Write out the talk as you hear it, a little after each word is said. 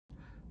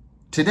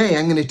Today,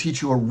 I'm going to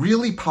teach you a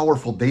really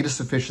powerful data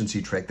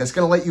sufficiency trick that's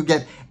going to let you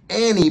get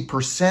any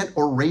percent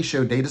or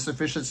ratio data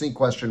sufficiency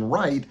question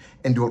right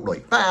and do it really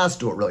fast,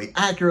 do it really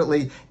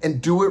accurately,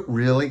 and do it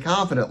really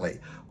confidently.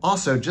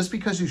 Also, just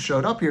because you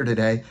showed up here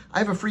today, I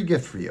have a free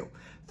gift for you.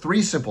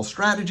 3 simple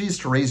strategies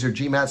to raise your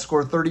GMAT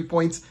score 30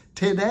 points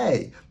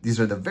today.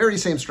 These are the very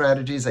same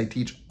strategies I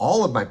teach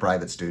all of my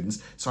private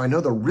students, so I know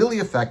they're really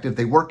effective,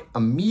 they work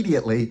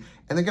immediately,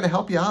 and they're going to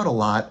help you out a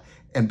lot.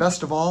 And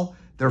best of all,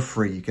 they're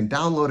free. You can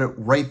download it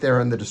right there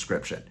in the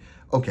description.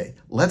 Okay,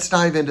 let's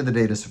dive into the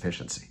data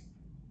sufficiency.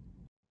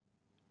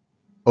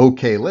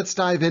 Okay, let's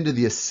dive into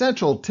the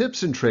essential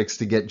tips and tricks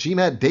to get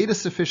GMAT data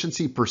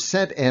sufficiency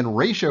percent and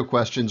ratio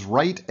questions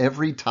right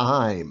every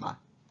time.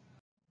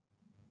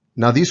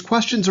 Now, these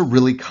questions are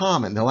really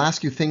common. They'll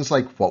ask you things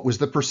like, what was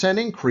the percent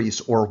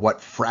increase, or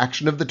what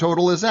fraction of the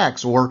total is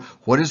X, or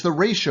what is the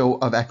ratio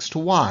of X to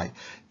Y?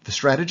 The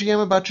strategy I'm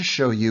about to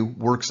show you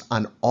works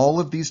on all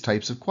of these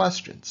types of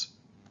questions.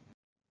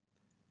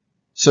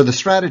 So the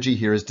strategy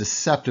here is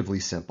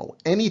deceptively simple.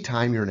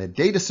 Anytime you're in a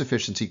data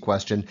sufficiency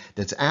question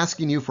that's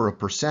asking you for a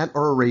percent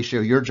or a ratio,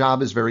 your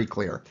job is very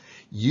clear.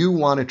 You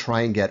want to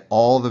try and get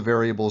all the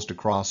variables to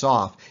cross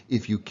off.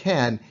 If you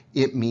can,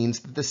 it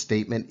means that the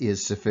statement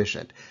is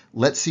sufficient.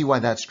 Let's see why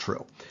that's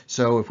true.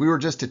 So if we were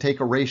just to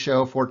take a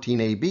ratio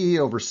 14AB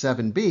over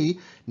 7B,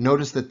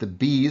 notice that the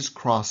B's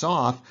cross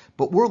off,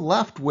 but we're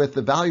left with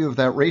the value of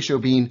that ratio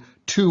being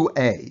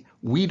 2A.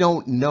 We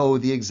don't know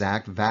the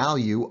exact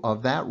value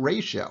of that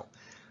ratio.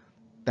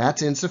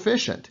 That's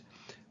insufficient.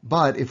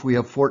 But if we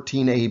have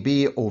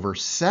 14AB over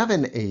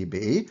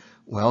 7AB,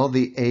 well,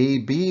 the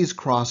AB's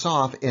cross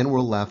off and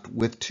we're left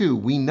with 2.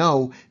 We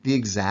know the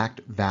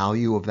exact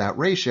value of that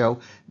ratio.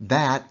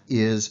 That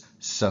is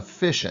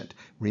sufficient.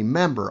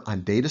 Remember,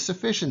 on data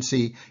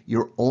sufficiency,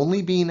 you're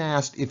only being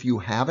asked if you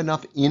have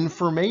enough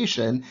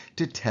information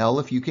to tell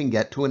if you can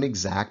get to an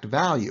exact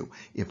value.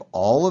 If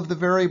all of the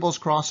variables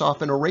cross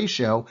off in a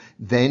ratio,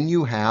 then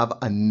you have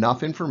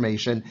enough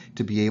information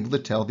to be able to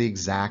tell the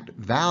exact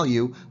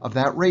value of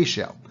that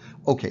ratio.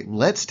 Okay,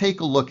 let's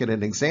take a look at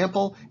an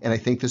example, and I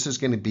think this is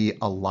going to be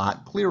a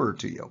lot clearer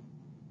to you.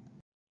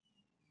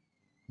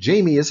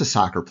 Jamie is a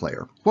soccer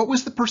player. What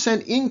was the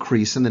percent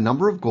increase in the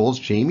number of goals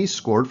Jamie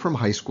scored from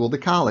high school to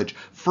college?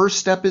 First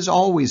step is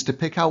always to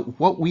pick out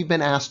what we've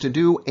been asked to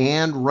do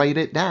and write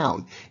it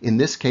down. In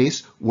this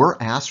case, we're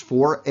asked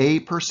for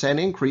a percent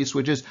increase,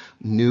 which is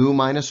new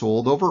minus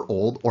old over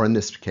old, or in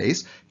this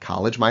case,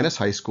 college minus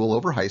high school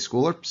over high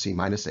school, or C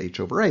minus H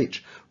over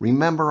H.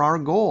 Remember, our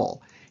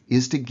goal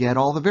is to get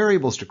all the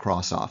variables to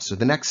cross off. So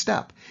the next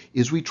step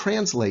is we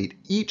translate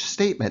each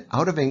statement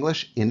out of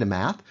English into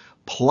math,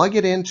 plug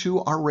it into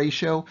our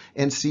ratio,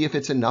 and see if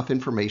it's enough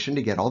information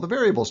to get all the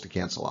variables to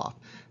cancel off.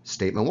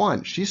 Statement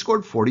 1, she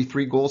scored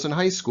 43 goals in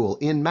high school.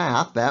 In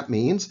math, that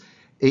means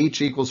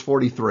H equals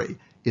 43.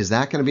 Is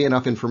that going to be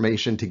enough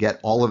information to get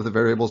all of the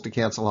variables to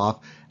cancel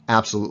off?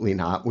 Absolutely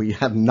not. We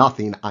have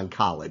nothing on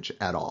college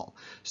at all.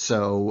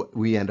 So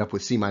we end up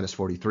with C minus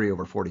 43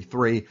 over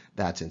 43.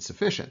 That's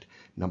insufficient.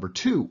 Number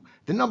 2,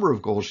 the number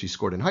of goals she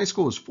scored in high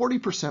school was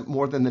 40%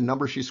 more than the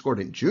number she scored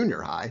in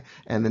junior high,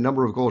 and the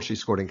number of goals she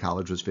scored in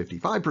college was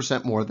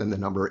 55% more than the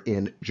number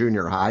in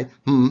junior high.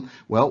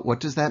 Well, what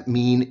does that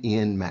mean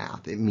in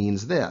math? It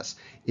means this.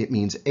 It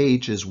means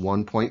H is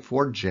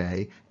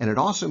 1.4J, and it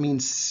also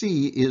means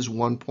C is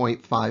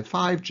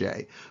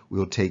 1.55J.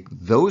 We'll take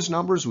those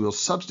numbers, we'll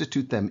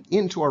substitute them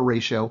into our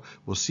ratio,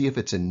 we'll see if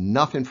it's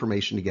enough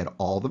information to get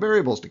all the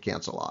variables to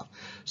cancel off.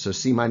 So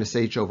C minus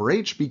H over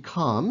H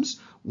becomes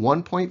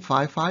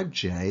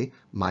 1.55J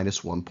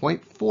minus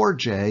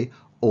 1.4J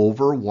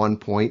over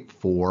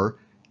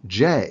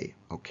 1.4J.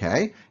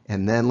 Okay,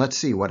 and then let's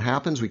see what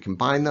happens. We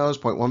combine those,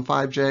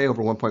 0.15J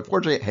over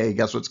 1.4J. Hey,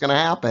 guess what's going to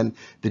happen?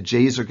 The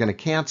J's are going to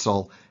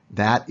cancel.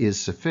 That is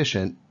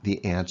sufficient.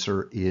 The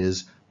answer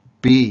is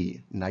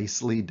B.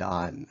 Nicely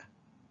done.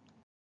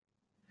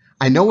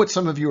 I know what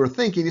some of you are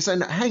thinking. You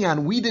said, hang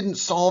on, we didn't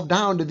solve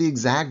down to the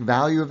exact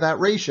value of that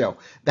ratio.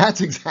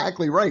 That's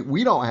exactly right.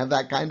 We don't have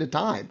that kind of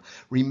time.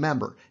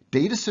 Remember,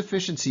 data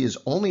sufficiency is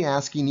only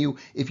asking you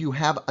if you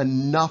have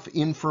enough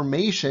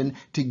information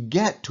to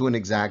get to an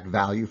exact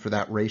value for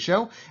that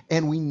ratio.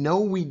 And we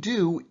know we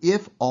do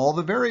if all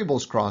the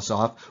variables cross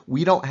off.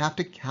 We don't have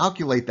to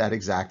calculate that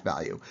exact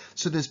value.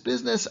 So this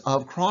business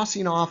of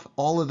crossing off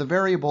all of the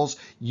variables,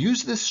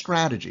 use this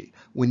strategy.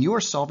 When you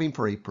are solving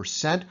for a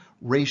percent,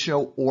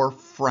 ratio, or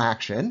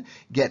fraction,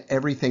 get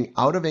everything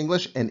out of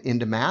English and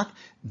into math,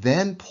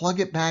 then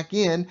plug it back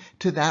in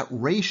to that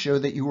ratio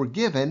that you were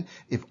given.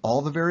 If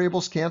all the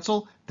variables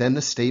cancel, then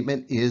the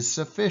statement is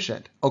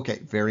sufficient. Okay,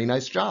 very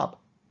nice job.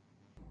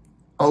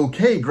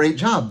 Okay, great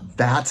job.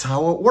 That's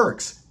how it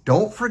works.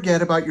 Don't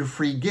forget about your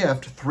free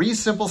gift, 3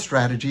 simple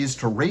strategies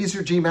to raise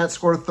your GMAT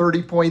score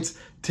 30 points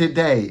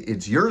today.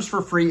 It's yours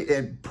for free.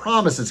 I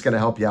promise it's going to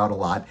help you out a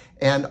lot.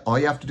 And all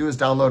you have to do is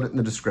download it in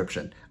the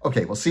description.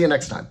 Okay, we'll see you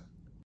next time.